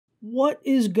What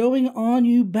is going on,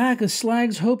 you bag of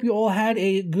slags? Hope you all had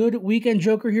a good weekend.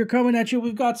 Joker here coming at you.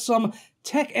 We've got some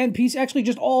tech and PC, actually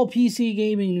just all PC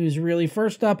gaming news, really.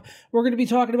 First up, we're going to be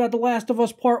talking about The Last of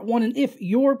Us Part 1 and if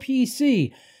your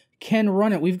PC can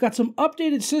run it. We've got some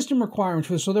updated system requirements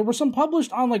for this. So there were some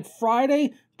published on like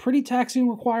Friday, pretty taxing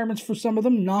requirements for some of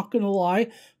them, not going to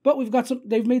lie. But we've got some,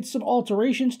 they've made some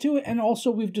alterations to it, and also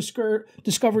we've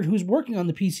discovered who's working on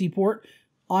the PC port,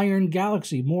 Iron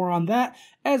Galaxy. More on that,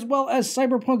 as well as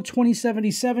Cyberpunk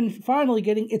 2077 finally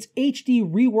getting its HD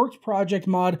Reworked project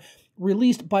mod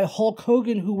released by Hulk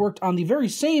Hogan, who worked on the very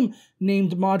same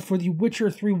named mod for The Witcher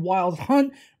 3 Wild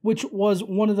Hunt, which was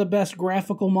one of the best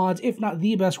graphical mods, if not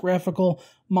the best graphical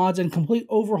mods and complete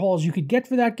overhauls you could get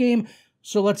for that game.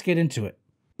 So let's get into it.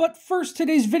 But first,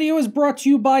 today's video is brought to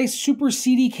you by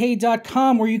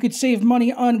SuperCDK.com, where you could save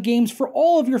money on games for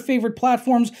all of your favorite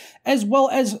platforms, as well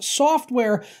as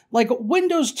software like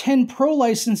Windows 10 Pro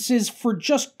licenses for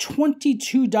just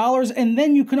 $22, and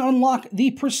then you can unlock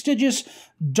the prestigious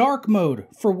Dark Mode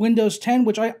for Windows 10,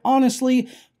 which I honestly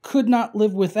could not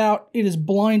live without. It is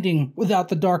blinding without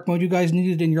the dark mode. You guys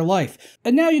need it in your life.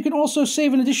 And now you can also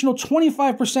save an additional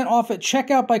 25% off at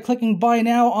checkout by clicking Buy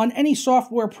Now on any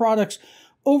software products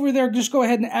over there. Just go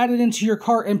ahead and add it into your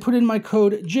cart and put in my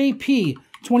code JP25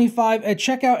 at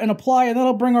checkout and apply, and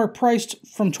that'll bring our price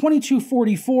from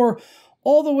 $22.44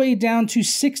 all the way down to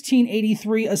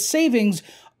 $16.83, a savings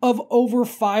of over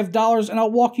 $5. And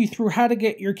I'll walk you through how to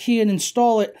get your key and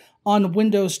install it on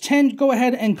Windows 10. Go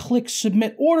ahead and click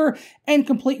Submit Order and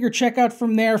complete your checkout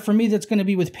from there. For me, that's going to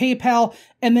be with PayPal,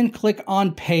 and then click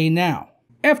on Pay Now.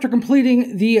 After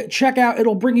completing the checkout,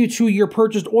 it'll bring you to your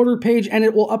purchased order page, and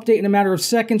it will update in a matter of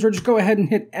seconds, or just go ahead and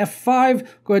hit F5.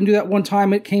 Go ahead and do that one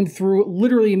time. It came through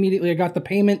literally immediately. I got the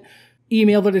payment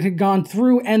email that it had gone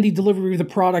through and the delivery of the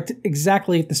product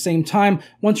exactly at the same time.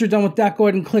 Once you're done with that, go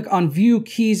ahead and click on View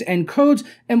Keys and Codes,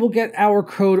 and we'll get our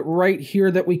code right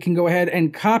here that we can go ahead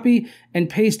and copy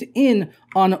and paste in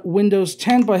on Windows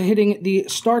 10 by hitting the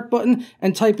Start button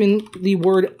and type in the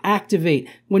word Activate.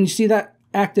 When you see that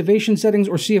activation settings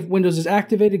or see if Windows is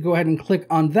activated, go ahead and click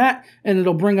on that, and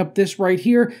it'll bring up this right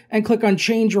here, and click on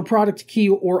Change Your Product Key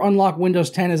or Unlock Windows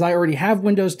 10. As I already have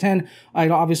Windows 10, I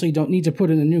obviously don't need to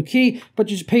put in a new key, but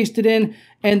just paste it in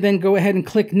and then go ahead and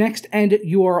click Next, and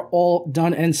you are all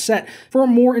done and set. For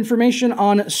more information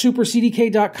on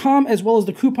SuperCDK.com as well as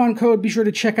the coupon code, be sure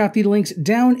to check out the links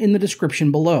down in the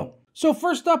description below. So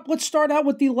first up, let's start out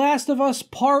with The Last of Us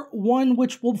Part 1,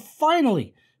 which will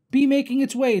finally be making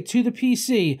its way to the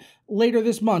PC later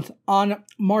this month on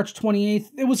March 28th.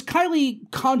 It was highly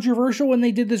controversial when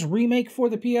they did this remake for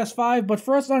the PS5, but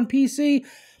for us on PC,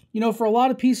 you know, for a lot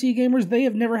of PC gamers, they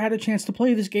have never had a chance to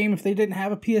play this game if they didn't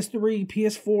have a PS3,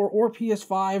 PS4, or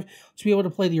PS5 to be able to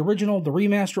play the original, the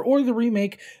remaster, or the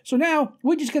remake. So now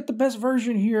we just get the best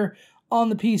version here on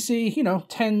the PC, you know,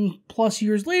 10 plus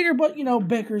years later, but, you know,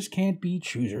 beggars can't be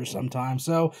choosers sometimes.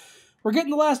 So we're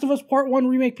getting The Last of Us Part 1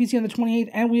 Remake PC on the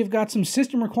 28th, and we have got some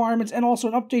system requirements and also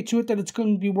an update to it that it's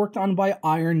going to be worked on by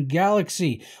Iron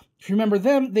Galaxy. If you remember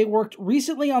them, they worked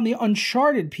recently on the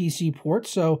Uncharted PC port,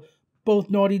 so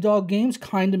both Naughty Dog games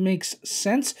kind of makes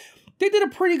sense. They did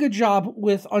a pretty good job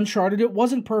with Uncharted. It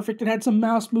wasn't perfect. It had some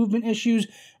mouse movement issues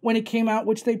when it came out,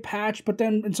 which they patched, but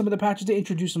then in some of the patches they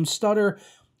introduced some stutter.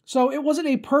 So it wasn't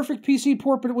a perfect PC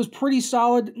port, but it was pretty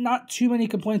solid. Not too many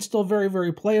complaints, still very,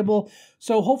 very playable.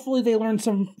 So hopefully they learned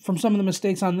from some of the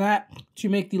mistakes on that to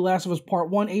make The Last of Us Part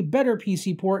 1 a better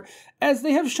PC port, as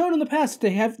they have shown in the past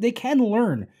they can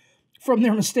learn from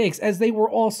their mistakes, as they were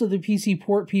also the PC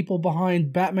port people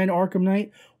behind Batman Arkham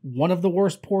Knight, one of the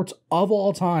worst ports of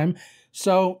all time.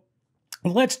 So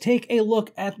let's take a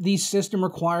look at these system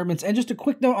requirements, and just a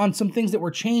quick note on some things that were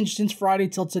changed since Friday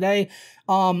till today.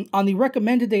 On the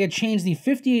recommended, they had changed the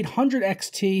 5800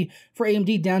 XT for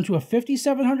AMD down to a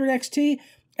 5700 XT,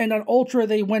 and on Ultra,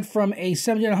 they went from a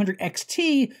 7900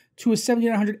 XT to a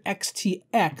 7900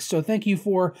 XTX. So thank you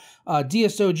for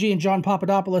DSOG and John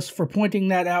Papadopoulos for pointing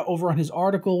that out over on his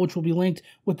article, which will be linked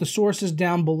with the sources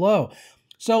down below.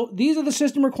 So these are the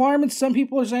system requirements. Some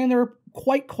people are saying they're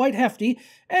quite hefty,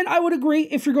 and I would agree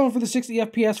if you're going for the 60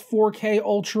 FPS 4K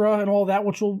Ultra and all that,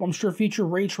 which will, I'm sure, feature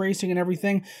ray tracing and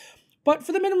everything. But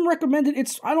for the minimum recommended,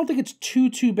 I don't think it's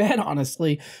too bad,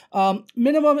 honestly.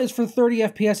 Minimum is for 30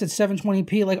 FPS at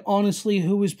 720p. Like, honestly,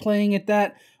 who is playing at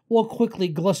that? We'll quickly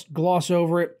gloss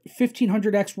over it.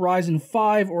 1500X Ryzen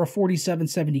 5 or a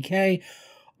 4770K.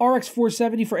 RX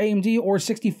 470 for AMD or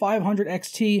 6500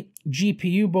 XT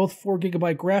GPU, both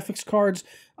 4GB graphics cards.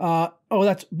 Oh,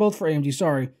 that's both for AMD,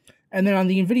 sorry. And then on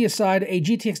the NVIDIA side, a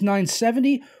GTX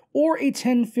 970 or a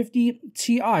 1050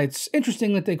 Ti. It's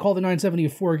interesting that they call the 970 a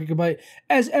 4 gigabyte.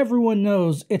 As everyone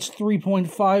knows, it's 3.5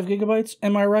 gigabytes.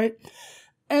 Am I right?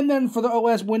 And then for the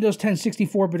OS, Windows 10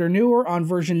 64-bit or newer on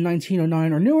version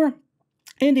 1909 or newer,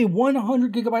 and a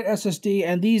 100 gigabyte SSD,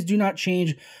 and these do not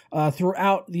change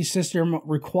throughout the system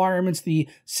requirements. The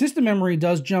system memory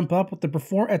does jump up with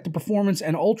at the performance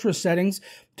and ultra settings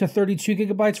to 32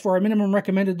 gigabytes. For our minimum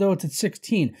recommended, though, it's at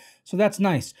 16, so that's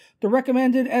nice. The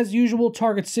recommended, as usual,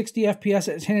 targets 60 FPS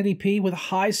at 1080p with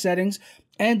high settings,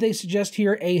 and they suggest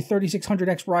here a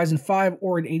 3600X Ryzen 5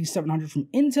 or an 8700 from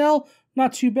Intel.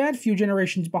 Not too bad, few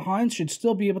generations behind, should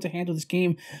still be able to handle this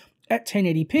game at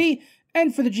 1080p.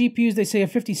 And for the GPUs, they say a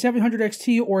 5700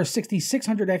 XT or a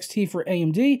 6600 XT for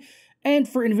AMD. And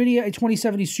for NVIDIA, a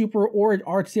 2070 Super or an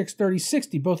RTX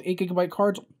 3060, both 8GB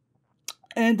cards.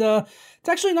 And it's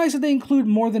actually nice that they include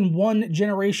more than one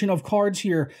generation of cards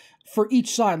here for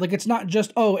each side. Like, it's not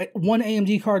just, oh, one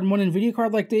AMD card and one NVIDIA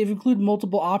card. Like, they've included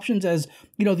multiple options, as,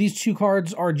 you know, these two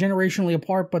cards are generationally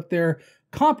apart, but they're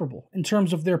comparable in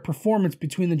terms of their performance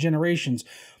between the generations.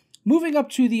 Moving up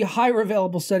to the higher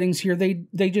available settings here,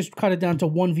 they just cut it down to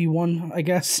 1v1, I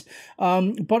guess.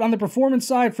 But on the performance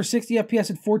side, for 60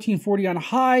 FPS at 1440 on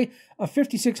high, a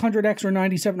 5600X or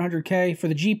 9700K. For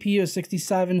the GPU, a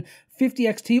 6750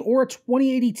 XT or a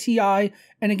 2080 Ti.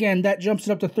 And again, that jumps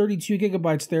it up to 32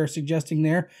 gigabytes they're suggesting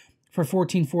there for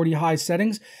 1440 high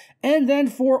settings. And then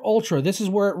for Ultra, this is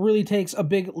where it really takes a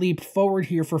big leap forward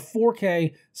here for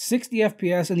 4K, 60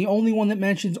 FPS, and the only one that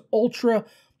mentions Ultra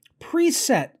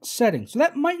preset settings. So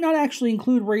that might not actually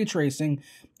include ray tracing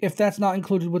if that's not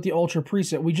included with the Ultra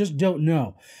preset. We just don't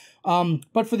know.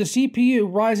 But for the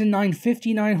CPU, Ryzen 9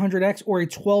 5900X or a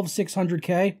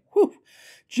 12600K. Whew.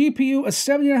 GPU, a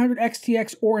 7900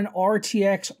 XTX or an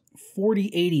RTX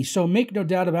 4080. So make no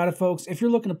doubt about it, folks. If you're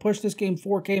looking to push this game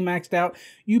 4K maxed out,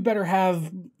 you better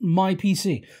have my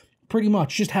PC. Pretty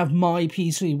much just have my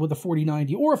PC with a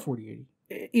 4090 or a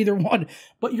 4080. Either one.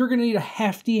 But you're going to need a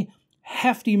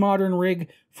hefty modern rig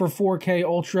for 4K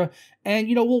Ultra. And,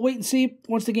 you know, we'll wait and see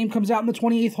once the game comes out on the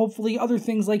 28th. Hopefully other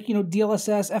things like, you know,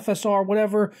 DLSS, FSR,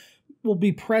 whatever will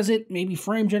be present, maybe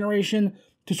frame generation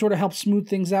to sort of help smooth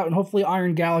things out. And hopefully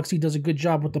Iron Galaxy does a good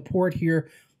job with the port here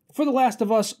for The Last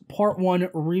of Us Part 1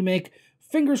 Remake.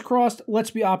 Fingers crossed,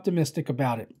 let's be optimistic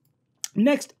about it.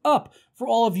 Next up, for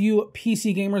all of you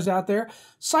PC gamers out there,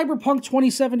 Cyberpunk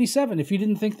 2077. If you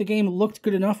didn't think the game looked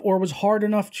good enough or was hard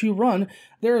enough to run,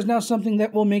 there is now something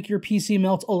that will make your PC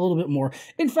melt a little bit more.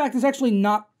 In fact, it's actually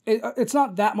not, it's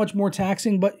not that much more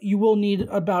taxing, but you will need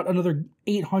about another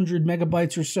 800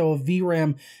 megabytes or so of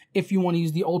VRAM if you want to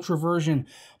use the Ultra version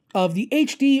of the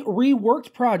HD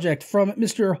Reworked project from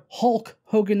Mr. Hulk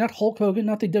Hogan, not Hulk Hogan,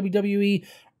 not the WWE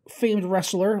famed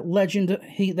wrestler, legend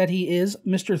that he is,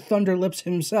 Mr. Thunderlips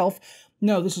himself.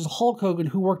 No, this is Hulk Hogan,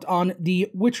 who worked on the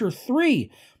Witcher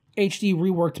 3 HD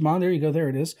reworked mod. There you go, there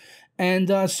it is.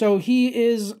 And so he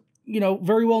is, you know,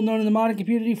 very well known in the modding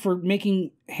community for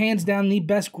making, hands down, the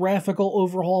best graphical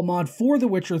overhaul mod for The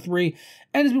Witcher 3,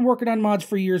 and has been working on mods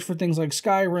for years for things like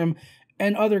Skyrim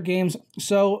and other games.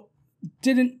 So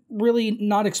didn't really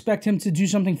not expect him to do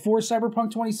something for Cyberpunk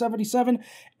 2077,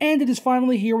 and it is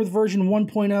finally here with version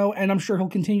 1.0, and I'm sure he'll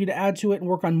continue to add to it and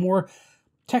work on more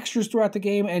textures throughout the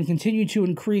game and continue to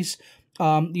increase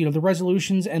you know, the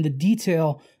resolutions and the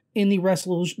detail in the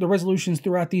resolutions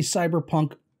throughout the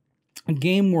Cyberpunk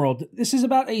game world. This is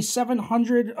about a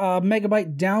 700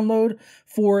 megabyte download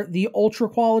for the ultra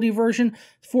quality version,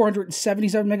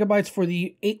 477 megabytes for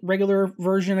the regular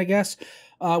version, I guess,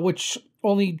 which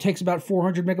only takes about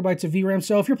 400 megabytes of VRAM.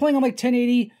 So if you're playing on like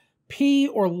 1080p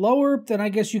or lower, then I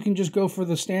guess you can just go for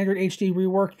the standard HD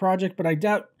reworked project, but I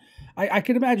doubt, I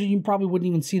could imagine you probably wouldn't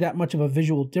even see that much of a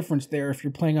visual difference there if you're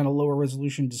playing on a lower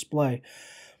resolution display.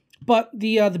 But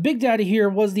the big data here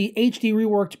was the HD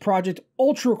Reworked Project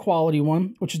Ultra Quality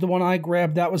one, which is the one I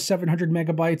grabbed. That was 700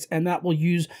 megabytes, and that will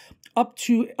use up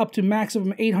to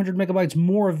maximum 800 megabytes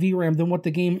more of VRAM than what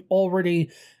the game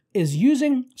already is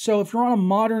using. So if you're on a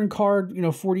modern card, you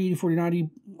know, 4080, 4090,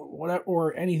 whatever,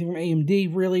 or anything from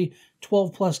AMD, really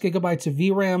 12 plus gigabytes of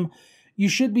VRAM, you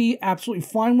should be absolutely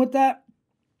fine with that.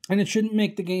 And it shouldn't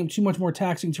make the game too much more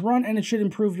taxing to run, and it should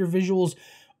improve your visuals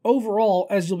overall,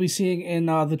 as you'll be seeing in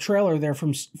the trailer there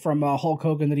from Hulk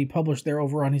Hogan that he published there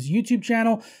over on his YouTube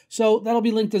channel. So that'll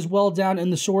be linked as well down in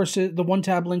the sources, the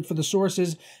one-tab link for the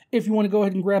sources, if you want to go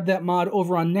ahead and grab that mod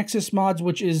over on Nexus Mods,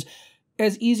 which is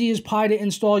as easy as pie to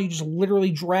install. You just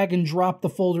literally drag and drop the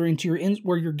folder into your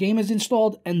where your game is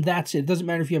installed, and that's it. It doesn't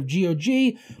matter if you have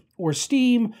GOG or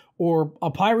Steam or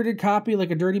a pirated copy like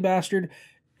a dirty bastard.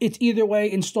 It's either way,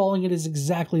 installing it is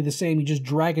exactly the same. You just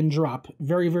drag and drop.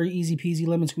 Very, very easy peasy,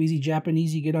 lemon squeezy,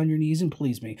 Japanese. You get on your knees and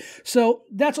please me. So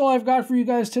that's all I've got for you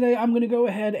guys today. I'm going to go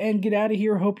ahead and get out of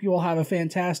here. Hope you all have a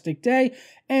fantastic day,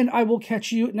 and I will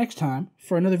catch you next time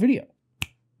for another video.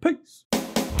 Peace.